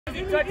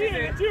he touches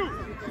it, as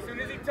soon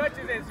as he touches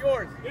it, it's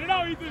yours. Get it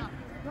out, Ethan.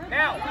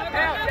 Now,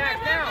 Jack,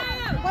 now.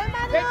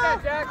 Take that,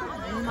 Jack.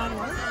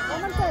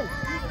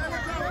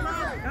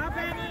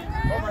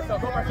 Go, Marcel,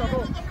 go.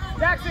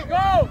 Jackson,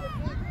 go.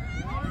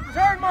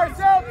 Turn,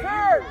 Marcel,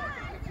 turn.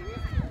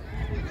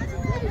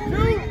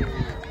 Shoot.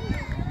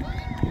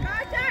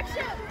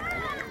 Jackson.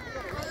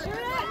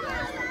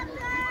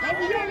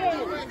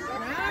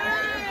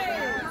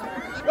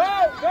 Go.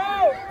 Shoot. Go.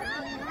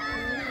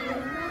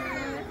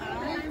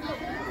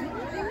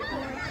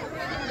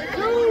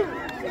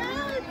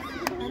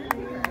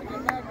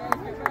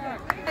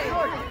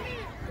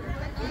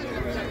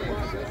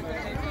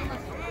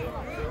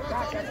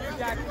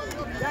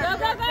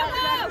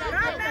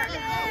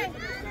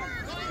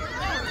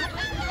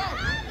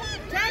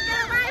 Take it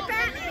away,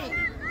 Benny.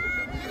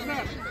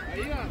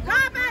 Go,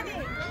 Benny.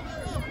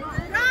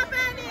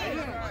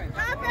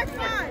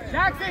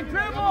 Jackson,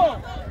 dribble.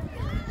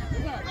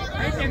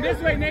 Nathan, this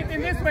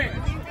way.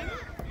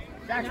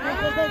 Jackson,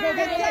 go. Take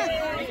it.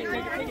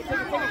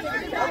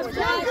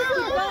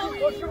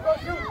 Go shoot.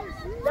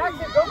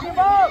 Jackson, don't give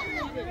up.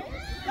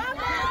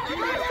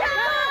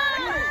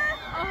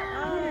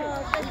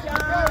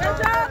 Good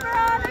job,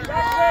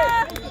 Veronica.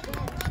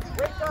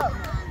 Wake up.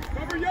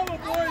 Cover yellow,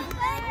 boys.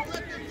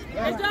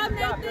 Good job,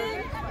 Nathan.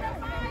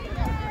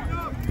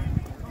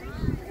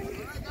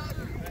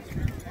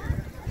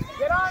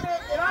 Get on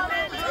it.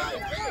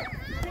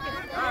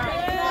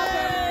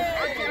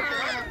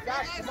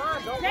 Come on,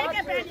 don't Take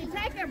it, Benny.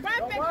 Take it.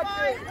 Run, big boy.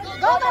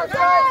 Go,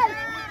 Marcel.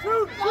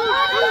 Shoot.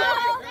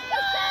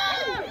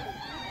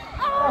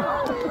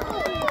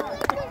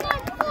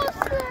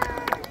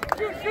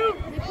 Shoot.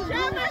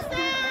 Show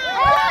Marcel.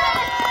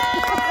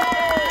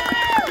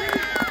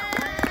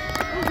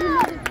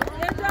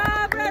 Good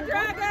job, Red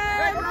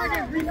Dragon.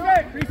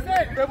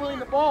 Reset. Dribbling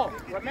the ball.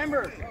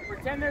 Remember,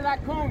 pretend they're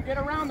that cone. Get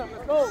around them.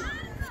 Let's go.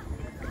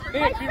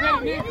 Nick, be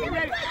ready.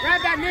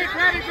 Grab that, Nick.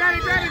 Grab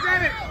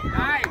it.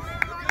 Nice.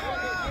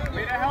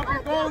 Way to help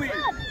your goalie.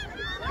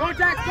 Go,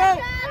 Jack, go.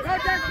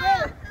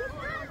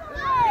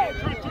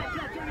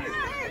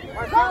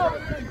 Marcel.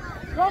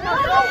 Go,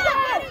 Marcel.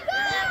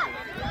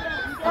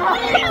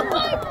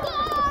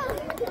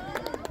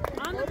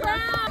 On the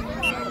ground.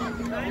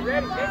 You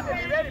ready, Nathan?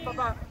 You ready,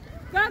 Papa?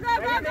 Go.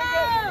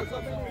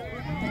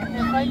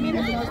 5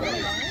 minutes.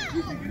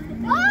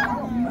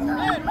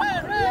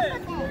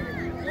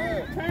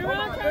 Turn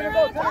around.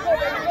 Go.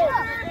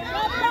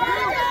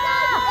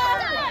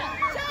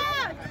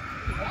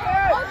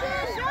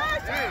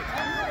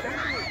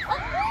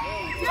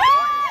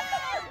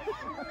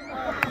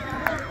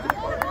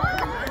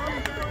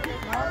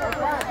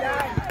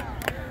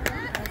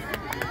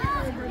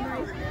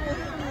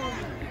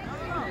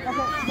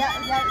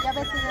 Ya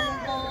ves que yo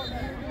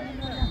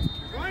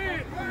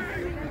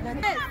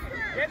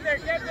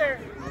Get there.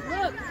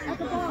 Look at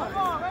the ball.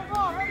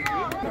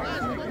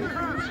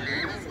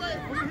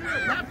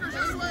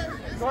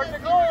 Towards the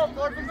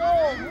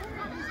goal.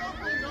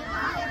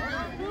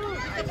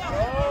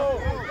 Oh.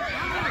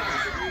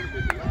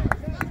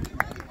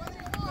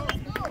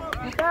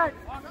 Get back.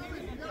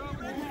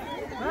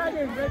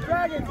 Red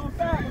Dragon, get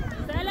back.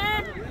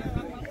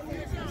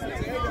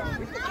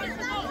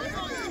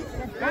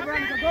 Red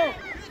Dragon, go.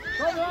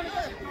 Go,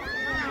 Veronica.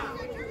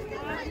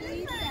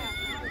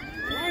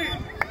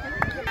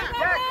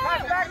 Jack,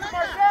 pass back to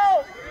Marcel.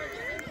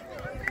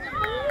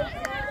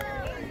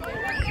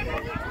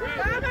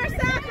 Go,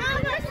 Marcel.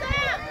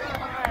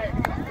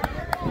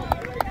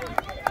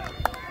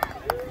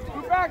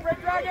 Move back, Red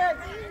Dragon.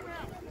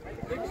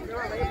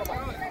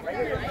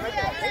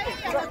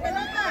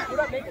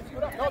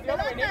 Scoot up. No, the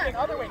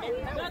other way, Nathan.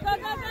 Go.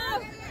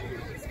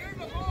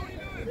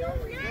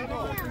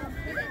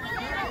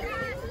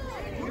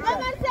 Go,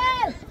 Marcel.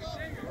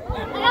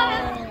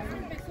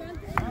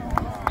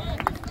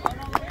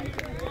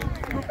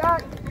 Move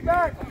back.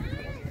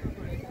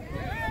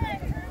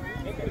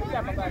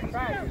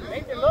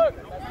 Nathan, look.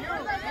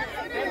 That's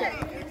you.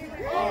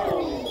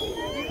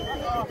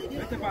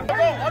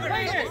 Other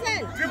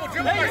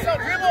dribble, Marcel.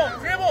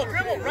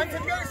 Dribble. Run to the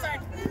other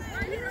side.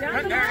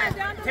 Run there.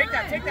 Take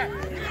that.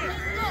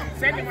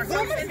 Send it,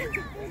 Marcel. Send it.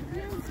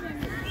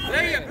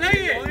 Play it.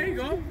 Oh, there you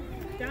go.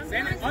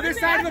 Send it. Other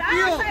side of the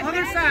field.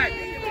 Other side.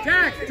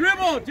 Jack,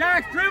 dribble.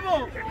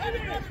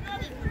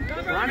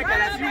 Veronica,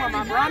 that's you,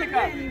 Mama.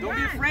 Veronica. Don't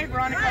be afraid,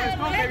 Veronica. Let's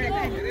go, baby.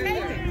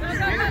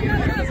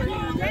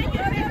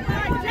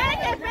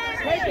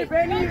 Take it,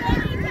 Benny.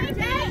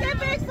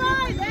 Big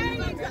boy. There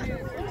you go.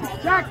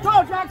 Jack, go.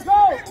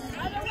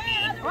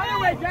 Other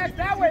way, Jack.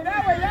 That way.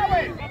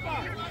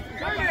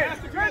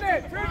 Turn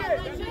it. Shoot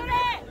it.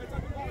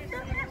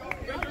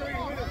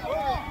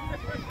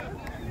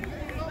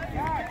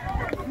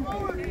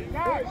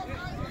 Jack.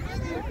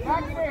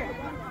 Back there.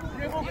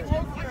 Dribble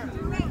closer.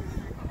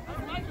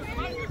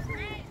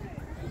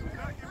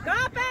 Go,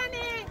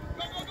 Benny.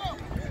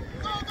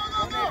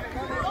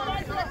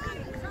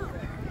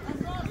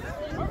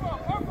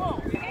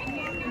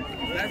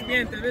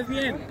 Te ves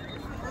bien.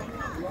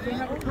 You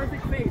have a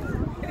perfect face.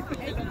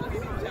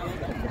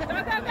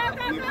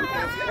 Go.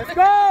 Let's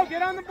go!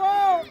 Get on the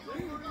ball!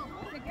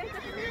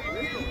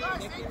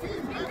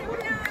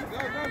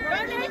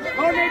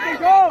 Go, Nathan,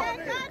 go!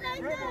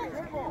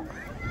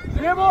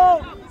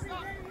 Dribble!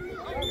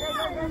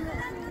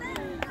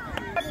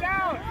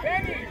 Down!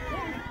 Benny!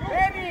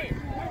 Benny!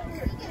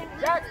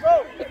 Jack,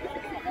 go!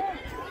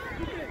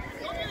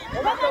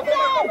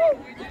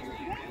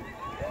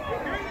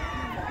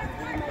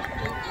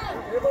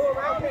 Dribble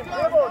around him!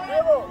 Dribble!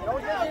 Dribble!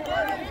 Don't just go!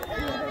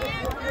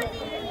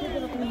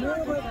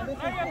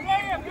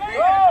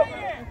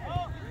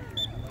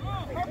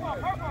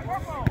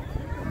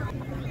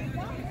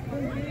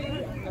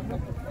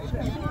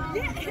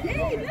 Hey,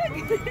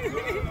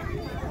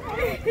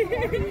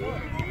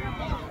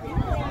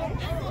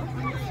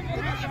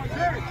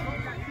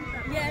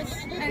 yes,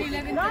 at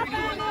 11. Go,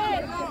 Benny!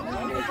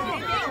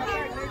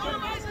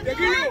 Take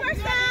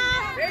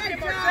it,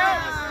 Marcel!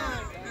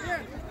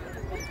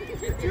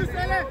 Choose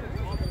that.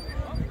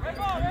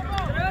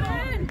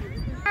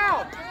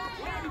 Out!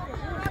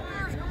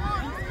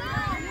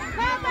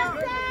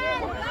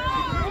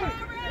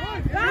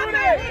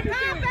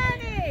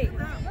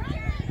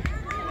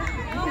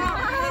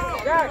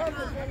 Jack!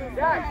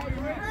 Jack!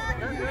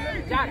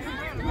 Jack!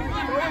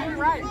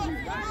 Right!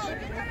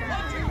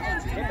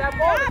 Get that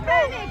ball! Go,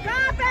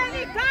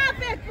 Benny! Go,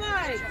 big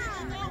boy!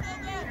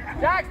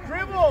 Jack,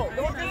 dribble!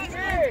 Don't be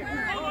big!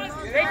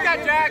 Take that,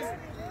 Jack!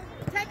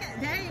 Take it!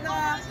 There you go!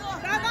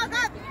 Go!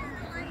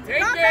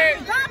 Take go, it!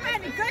 Benny! Go,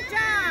 Benny! Good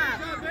job!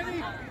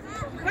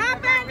 Go,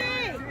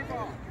 Benny!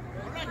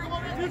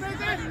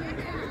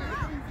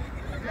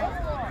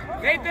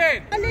 Nathan!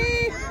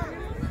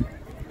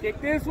 Kick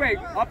this way,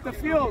 up the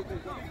field.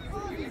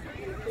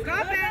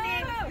 Go,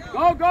 Benny!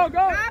 Go, go, go!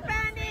 Go,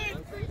 Benny!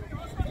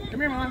 Come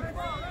here, Mom.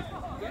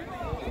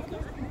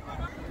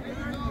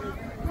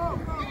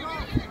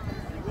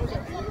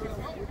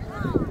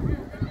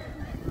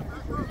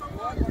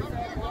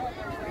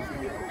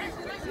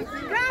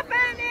 Go,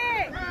 Benny!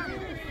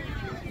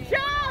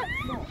 Shoot!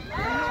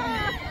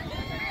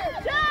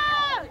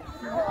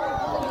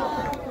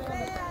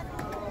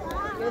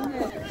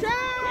 Shoot!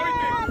 Shoot!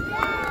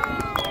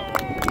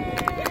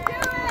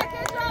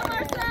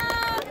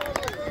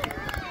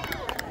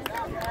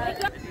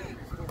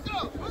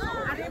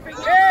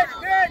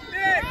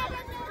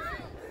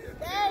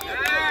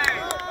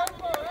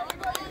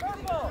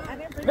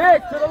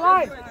 Nick, to the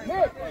line!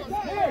 Nick!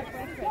 Nick!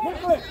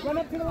 Nicholas, run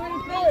up to the line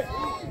and throw it!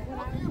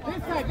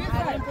 This side, this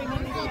side!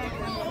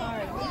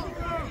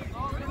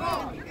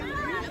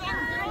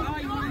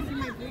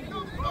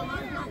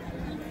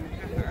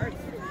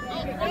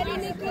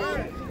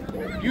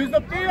 Use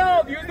the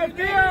field! Use the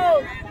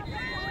field!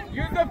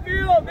 Use the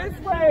field! This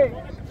way!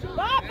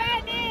 Go,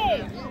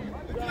 Benny!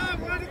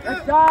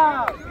 Good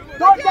job!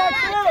 Go, Jack,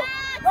 field!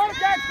 Go,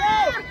 Jack,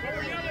 field!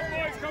 Cover yellow,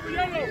 boys. Cover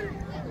yellow.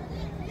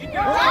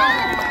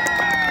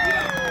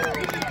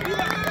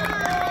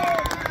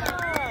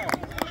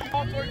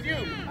 Ball towards you.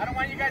 I don't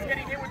want you guys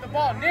getting hit with the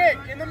ball. Nick,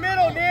 in the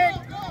middle, Nick!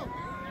 Go,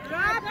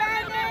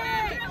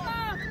 Benny!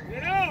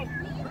 Get out.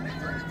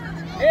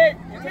 Nick,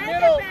 in the Take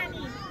middle! it,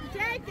 Benny!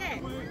 Take it!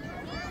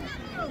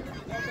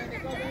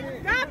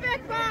 Go,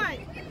 big boy!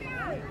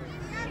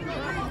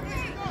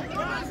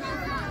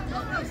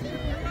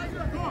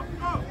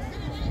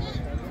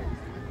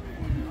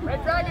 Red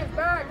Dragon's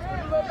back!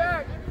 Go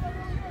back!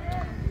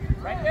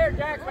 Right there,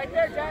 Jax! Right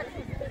there, Jax!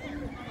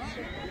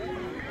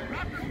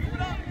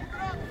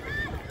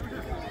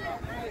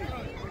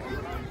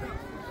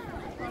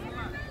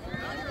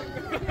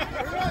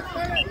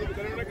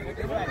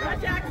 Go,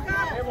 Jax, go!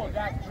 Dribble,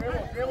 Jax!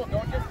 Dribble, dribble!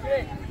 Don't just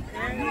kick!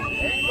 There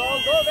you go!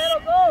 Go,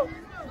 that'll go!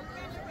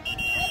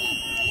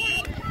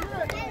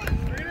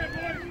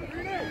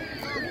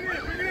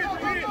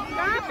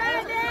 Go,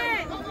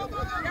 Benny!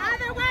 The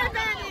other way,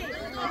 Benny!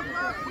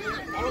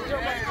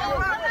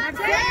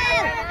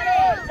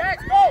 Jax,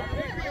 go!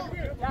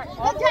 Jax,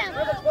 all the way.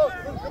 Dribble close,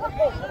 dribble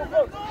close, dribble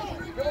close.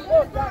 Dribble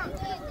close, Jax.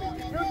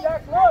 Shoot,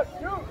 Jax, look,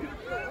 shoot!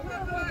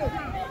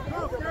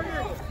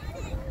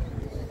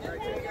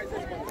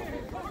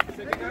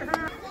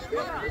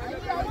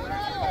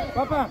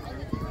 Papa!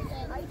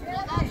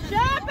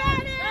 Shoot,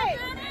 Benny!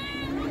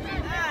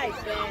 Nice,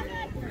 Benny!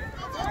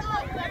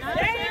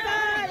 There you go,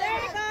 there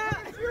you go!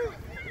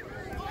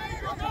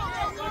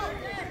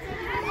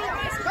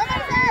 Go,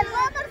 Marcel!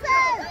 Go,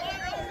 Marcel!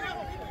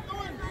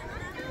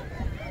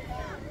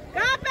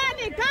 Go,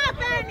 Benny! Go,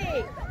 Benny!